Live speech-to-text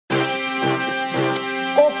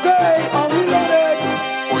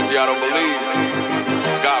y'all don't believe.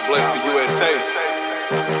 God bless the USA.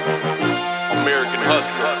 American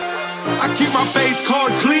hustlers. I keep my face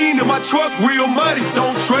card clean and my truck real muddy.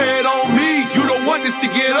 Don't tread on me, you don't want this to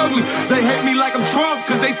get ugly. They hate me like I'm Trump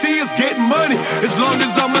cause they see us getting money. As long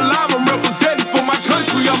as I'm alive, I'm representing for my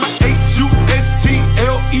country. I'm an H-U-S-T-L-E-R,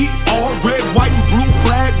 red, white, and blue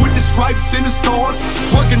flag with the stripes and the stars.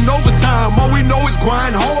 Working overtime, all we know is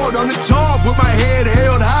grind hard on the job with my head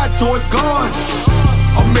held high towards God.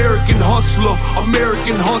 American hustler,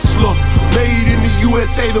 made in the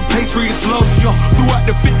USA, the Patriots love ya. Throughout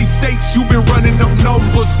the 50 states, you've been running up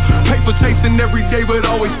numbers. Paper chasing every day, but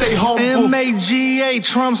always stay humble. M-A-G-A,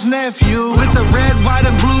 Trump's nephew, with the red, white,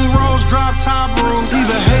 and blue rose drop top roof.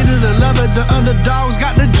 Either hated or love it, the underdogs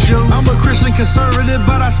got the juice. I'm a Christian conservative,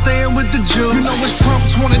 but I stand with the Jews. You know it's Trump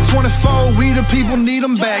 2024, we the people need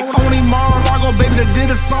him back. Only Mar-a-Lago, baby, that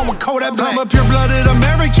did a song with Kodak Black. I'm a pure-blooded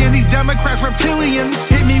American, these Democrats reptilians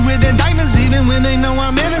hit me with indictments even when they know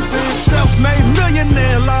I'm innocent. Self-made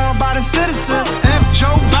millionaire, law-abiding citizen. F.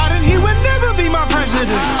 Joe Biden, he would never be my president.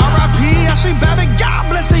 R.I.P. Ashley Babbitt, God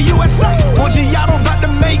bless the USA. Giotto about to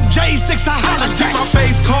make J6 a holiday. I keep my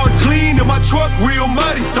face card clean and my truck real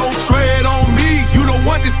muddy. Don't tread on me, you don't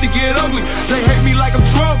want this to get ugly. They hate me like I'm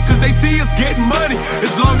Trump cause they see us getting money.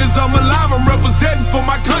 As long as I'm alive, I'm representing for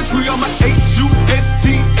my country. I'm an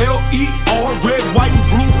H-U-S-T-L-E-R, red, white, and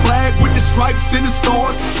blue flag with the stripes and the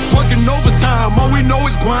stars. Working overtime, all we know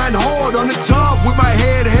is grind hard on the job with my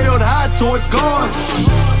head held high towards God.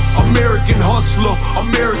 American hustler,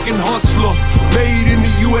 made in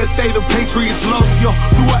the USA, the Patriots love ya.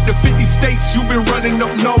 Throughout the 50 states, you've been running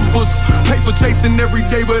up numbers. Paper chasing every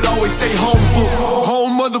day, but always stay humble.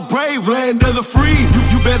 Home of the brave, land of the free.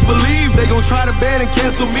 You best believe they gon' try to ban and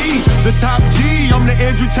cancel me. The top G, I'm the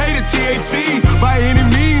Andrew Tate of THC. By any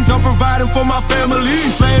means, I'm providing for my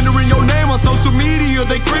family. Slandering your name on social media,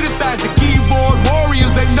 they criticize your keyboard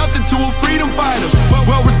warriors. Ain't nothing to a freedom fighter.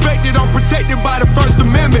 Well respected, I'm protected by the First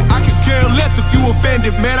Amendment. I could care less if you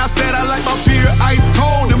offended, man. I said I like my beer ice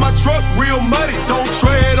cold and my truck real muddy. Don't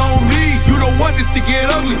tread on me, you don't want this to get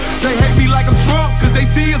ugly. They hate me like I'm Trump cause they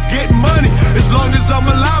see us getting money. As long as I'm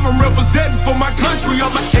alive, I'm representing for my country.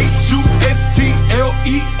 I'm an H-U-S-T-L-E-R,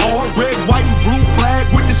 red, white, and blue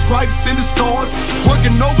flag with the stripes and the stars.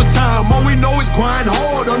 Working overtime, all we know is grind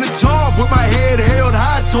hard on the job with my head held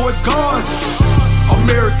high towards God.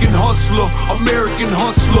 American hustler,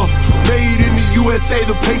 made in the USA,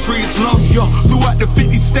 the Patriots love ya. Throughout the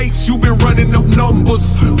 50 states, you've been running up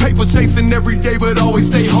numbers. Paper chasing every day, but always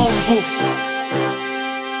stay humble.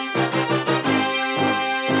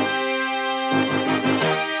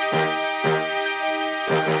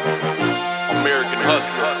 American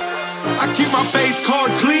hustlers. I keep my face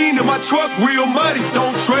card clean and my truck real muddy.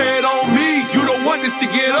 Don't tread on me, you don't want this to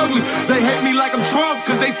get ugly. They hate me like I'm Trump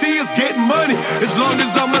cause they see us getting money. As long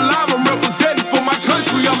as I'm alive, I'm representing for my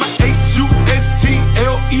country. I'm an H-U-S-T-L-E-R,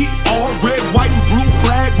 red, white, and blue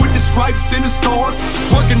flag with the stripes and the stars.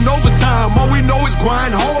 Working overtime, all we know is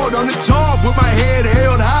grind hard on the job with my head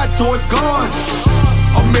held high towards God.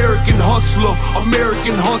 American hustler,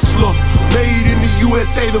 made in the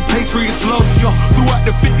USA, the Patriots love ya. Throughout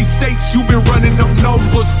the 50 states, you've been running up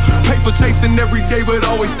numbers. Paper chasing every day, but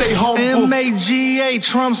always stay humble. M-A-G-A,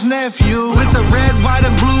 Trump's nephew, with the red, white,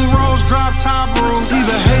 and blue rose drop top roof.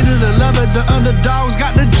 Either hated or love it, the underdogs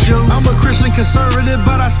got the juice. I'm a Christian conservative,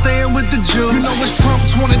 but I stand with the Jews. You know it's Trump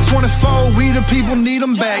 2024, we the people need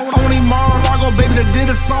him back. Only Mar-a-Lago, baby, that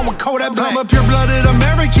did a song with Kodak Black. I'm a pure-blooded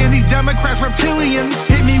American, these Democrats reptilians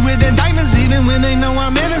hit me with indictments even when they know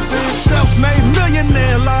I'm innocent. Self-made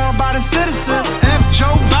millionaire, law-abiding citizen. F.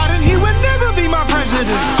 Joe Biden, he would never be my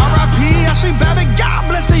president. R.I.P. Ashley Babbitt, God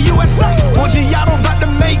bless the USA. Giotto about to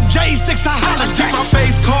make J6 a holiday. I keep my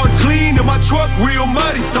face card clean and my truck real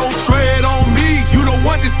muddy. Don't tread on me, you don't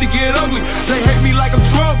want this to get ugly. They hate me like I'm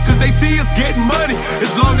Trump cause they see us getting money.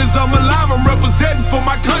 As long as I'm alive, I'm representing for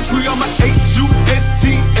my country. I'm an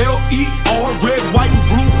H-U-S-T-L-E-R, red, white, and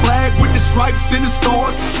blue flag with the stripes and the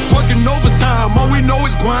stars. Working overtime, all we know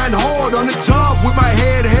is grind hard on the job with my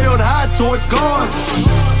head held high towards God.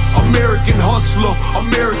 American hustler,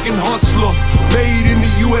 made in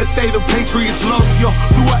the USA, the Patriots love ya.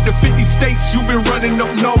 Throughout the 50 states, you've been running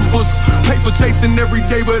up numbers. Paper chasing every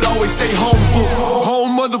day, but always stay humble.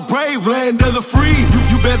 Home of the brave, land of the free.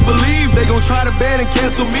 You best believe they gon' try to ban and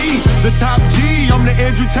cancel me. The top G, I'm the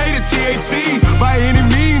Andrew Tate of THC. By any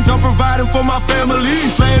means, I'm providing for my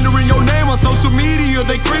family. Slandering your name on social media,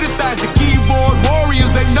 they criticize your keyboard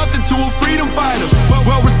warriors. Ain't nothing to a freedom fighter.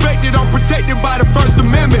 Well respected, I'm protected by the First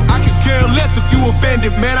Amendment. I could care less if you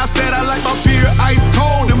offended, man. I said I like my beer ice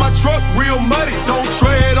cold and my truck real muddy. Don't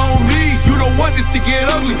tread on me, you don't want this to get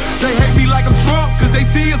ugly.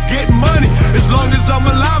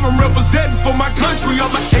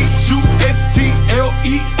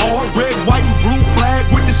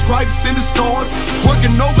 stripes and the stars.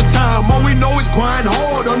 Working overtime, all we know is grind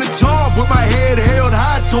hard on the job with my head held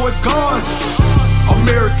high towards God.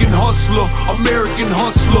 American hustler, American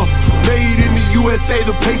hustler. Made in the USA,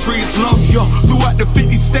 the Patriots love ya. Throughout the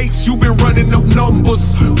 50 states, you've been running up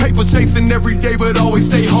numbers. Paper chasing every day, but always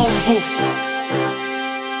stay humble.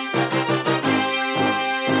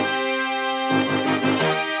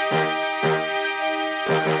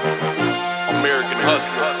 American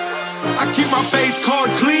hustlers. I keep my face card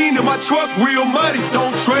clean and my truck real muddy.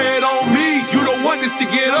 Don't tread on me, you don't want this to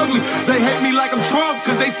get ugly. They hate me like I'm Trump,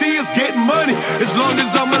 cause they see us getting money. As long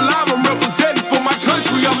as I'm alive, I'm representing for my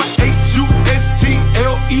country. I'm an H-U-S-T-L-E-R.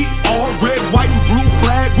 Red, white, and blue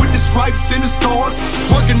flag with the stripes and the stars.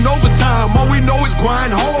 Working overtime, all we know is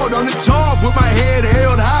grind hard on the job with my head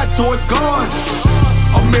held high towards God.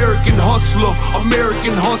 American hustler,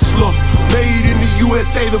 American hustler. Made in the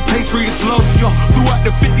USA, the Patriots love ya. Throughout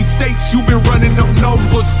the 50 states, you've been running up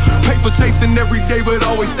numbers. Paper chasing every day, but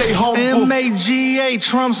always stay humble. M-A-G-A,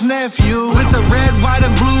 Trump's nephew. With the red, white,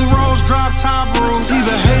 and blue rose drop top roof.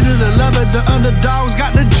 Either hater, the lover, the underdogs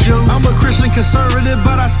got the juice. I'm a Christian conservative,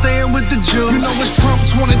 but I stand with the Jews. You know it's Trump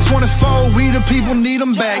 2024, we the people need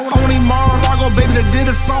him back. Only Mar-a-Lago, baby, that did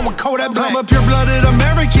a song with Kodak Black. I'm a pure-blooded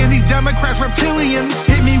American, these Democrats reptilians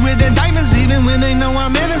hit me with indictments even when they know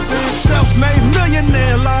I'm innocent. Self-made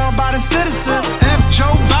millionaire, law-abiding citizen. F.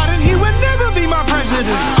 Joe Biden, he would never be my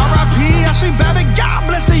president. R.I.P. Ashley Babbitt, God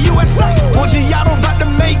bless the USA. Giotto about to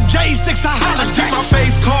make J6 a holiday. I keep my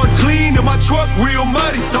face card clean and my truck real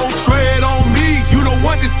muddy. Don't tread on me, you don't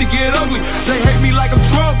want this to get ugly. They hate me like I'm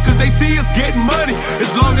Trump, cause they see us getting money. As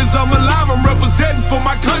long as I'm alive, I'm representing for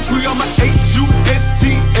my country. I'm an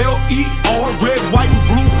H-U-S-T-L-E-R. Red, white, and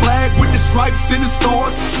blue flag with the stripes and the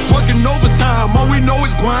stars. Working overtime, all we know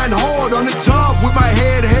is grind hard on the job with my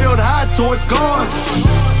head held high towards God.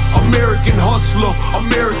 American hustler,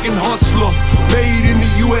 American hustler. Made in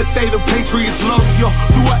the USA, the Patriots love ya.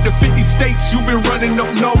 Throughout the 50 states, you've been running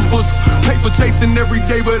up numbers. Paper chasing every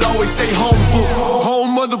day, but always stay humble.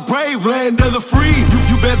 Home of the brave, land of the free.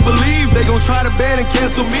 You best believe they gon' try to ban and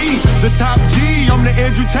cancel me. The top G, I'm the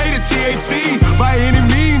Andrew Tate of THC. By any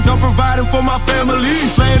means, I'm providing for my family.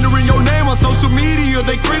 Slandering your name on social media,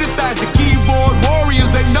 they criticize your keyboard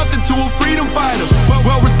warriors. Ain't nothing to a freedom fighter.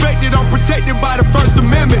 Well respected, I'm protected by the First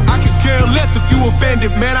Amendment. I could care less if you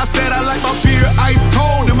offended, man. I said I like my beer ice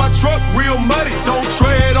cold and my truck real muddy. Don't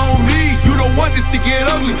tread on me, you don't want this to get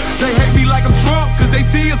ugly. They hate me like I'm Trump, cause they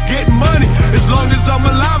see us getting money. As long as I'm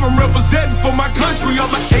alive, I'm representing for my country. I'm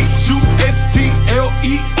an H-U-S-T-L-E-R.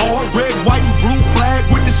 Red, white, and blue flag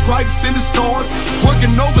with the stripes and the stars.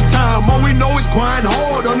 Working overtime, all we know is grind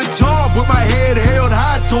hard on the job with my head held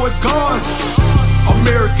high towards God.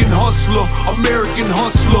 American hustler, American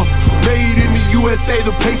hustler. Made in the USA,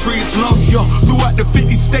 the Patriots love ya. Throughout the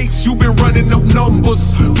 50 states, you've been running up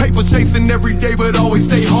numbers. Paper chasing every day, but always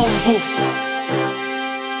stay humble.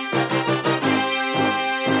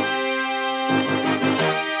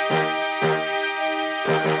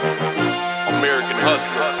 American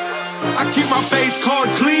hustlers. I keep my face card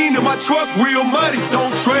clean and my truck real muddy.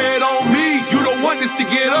 Don't tread on me, you don't want this to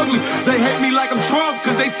get ugly. They hate me like I'm Trump,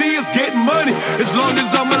 cause they see us getting money. As long as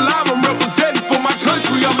I'm alive, I'm representing for my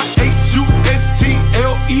country. I'm an H-U-S-T-L-E-R.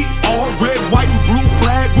 Red, white, and blue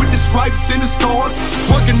flag with the stripes and the stars.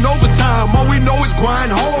 Working overtime, all we know is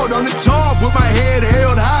grind hard on the job with my head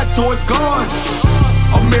held high towards God.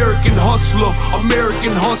 American hustler,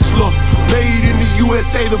 American hustler. Made in the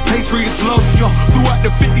USA, the Patriots love ya. Throughout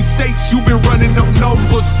the 50 states, you've been running up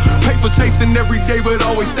numbers. Paper chasing every day, but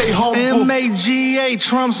always stay humble. M-A-G-A,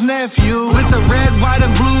 Trump's nephew. With the red, white,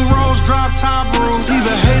 and blue rose drop top roof.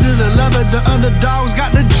 Either hater, the lover, the underdogs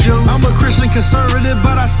got the juice. I'm a Christian conservative,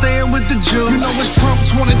 but I stand with the Jews. You know it's Trump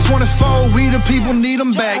 2024, we the people need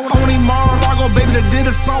him back. Only Mar-a-Lago, baby, that did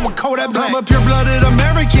a song with Kodak Black. I'm a pure-blooded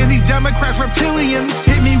American, these Democrats reptilians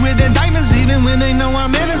hit me with indictments even when they know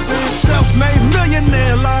I'm innocent. Self-made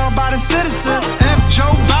millionaire, law-abiding citizen. F. Joe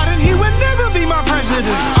Biden, he would never be my president.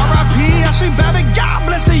 R.I.P. Ashley Babbitt, God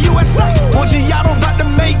bless the USA. Giotto about to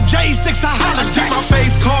make J6 a holiday. I keep my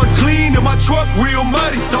face card clean and my truck real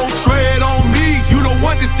muddy. Don't tread on me, you don't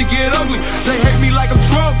want this to get ugly. They hate me like I'm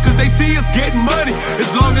Trump, cause they see us getting money. As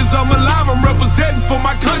long as I'm alive, I'm representing for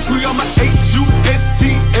my country. I'm an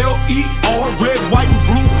H-U-S-T-L-E-R. Red, white, and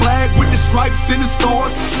blue flag with the stripes and the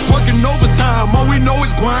stars. Working overtime, all we know is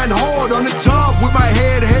grind hard on the job with my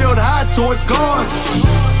head held high towards God.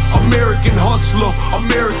 American hustler. hustler,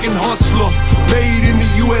 American hustler. Made in the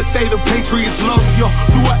USA, the Patriots love ya.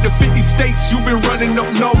 Throughout the 50 states, you've been running up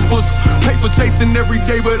numbers. Paper chasing every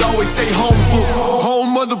day, but always stay humble.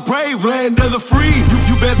 Home of the brave, land of the free.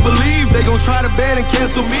 You best believe they gon' try to ban and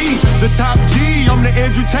cancel me. The top G, I'm the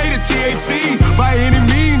Andrew Tate of THC. By any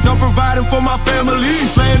means, I'm providing for my family.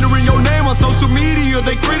 Slandering your name on social media,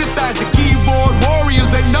 they criticize your keyboard warriors.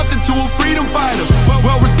 Ain't nothing to a freedom fighter.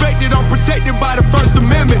 Well respected, I'm protected by the First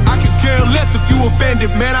Amendment. I could care less if you offended,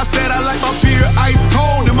 man. I said I like my beer ice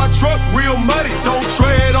cold and my truck real muddy. Don't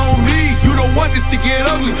tread on me, you don't want this to get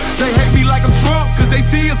ugly. They hate me like I'm Trump, cause they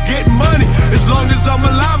see us getting money. As long as I'm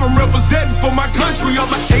alive, I'm representing for my country. I'm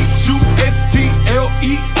an H-U-S-T-L-E-R.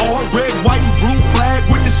 Red, white, and blue flag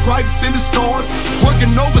with the stripes and the stars.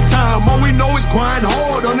 Working overtime, all we know is grind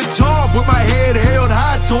hard on the job, with my head held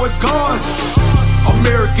high towards God.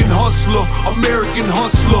 American hustler, American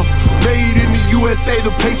hustler. Made in the USA,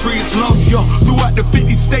 the Patriots love ya. Throughout the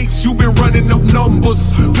 50 states, you've been running up numbers.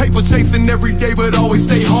 Paper chasing every day, but always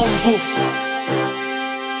stay humble.